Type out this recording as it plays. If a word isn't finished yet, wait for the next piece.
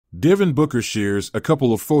Devin Booker shares a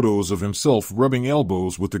couple of photos of himself rubbing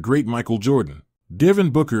elbows with the great Michael Jordan. Devin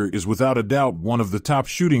Booker is without a doubt one of the top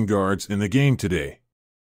shooting guards in the game today.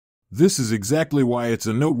 This is exactly why it's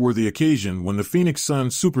a noteworthy occasion when the Phoenix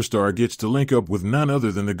Suns superstar gets to link up with none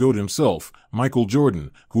other than the GOAT himself, Michael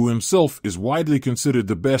Jordan, who himself is widely considered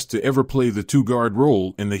the best to ever play the two-guard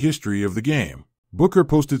role in the history of the game. Booker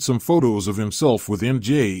posted some photos of himself with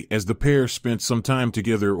MJ as the pair spent some time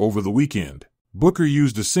together over the weekend. Booker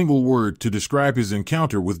used a single word to describe his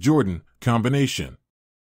encounter with Jordan: combination.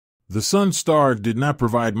 The Suns star did not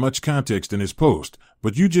provide much context in his post,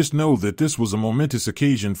 but you just know that this was a momentous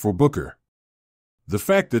occasion for Booker. The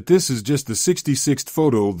fact that this is just the 66th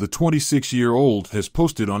photo the 26-year-old has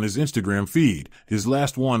posted on his Instagram feed, his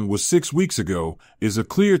last one was 6 weeks ago, is a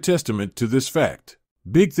clear testament to this fact.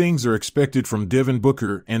 Big things are expected from Devin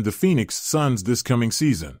Booker and the Phoenix Suns this coming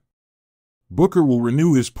season. Booker will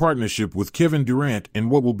renew his partnership with Kevin Durant in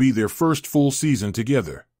what will be their first full season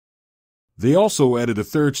together. They also added a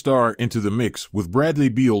third star into the mix, with Bradley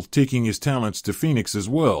Beal taking his talents to Phoenix as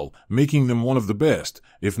well, making them one of the best,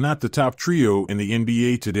 if not the top trio in the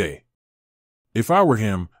NBA today. If I were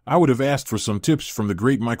him, I would have asked for some tips from the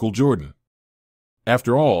great Michael Jordan.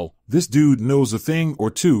 After all, this dude knows a thing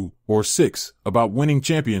or two, or six, about winning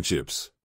championships.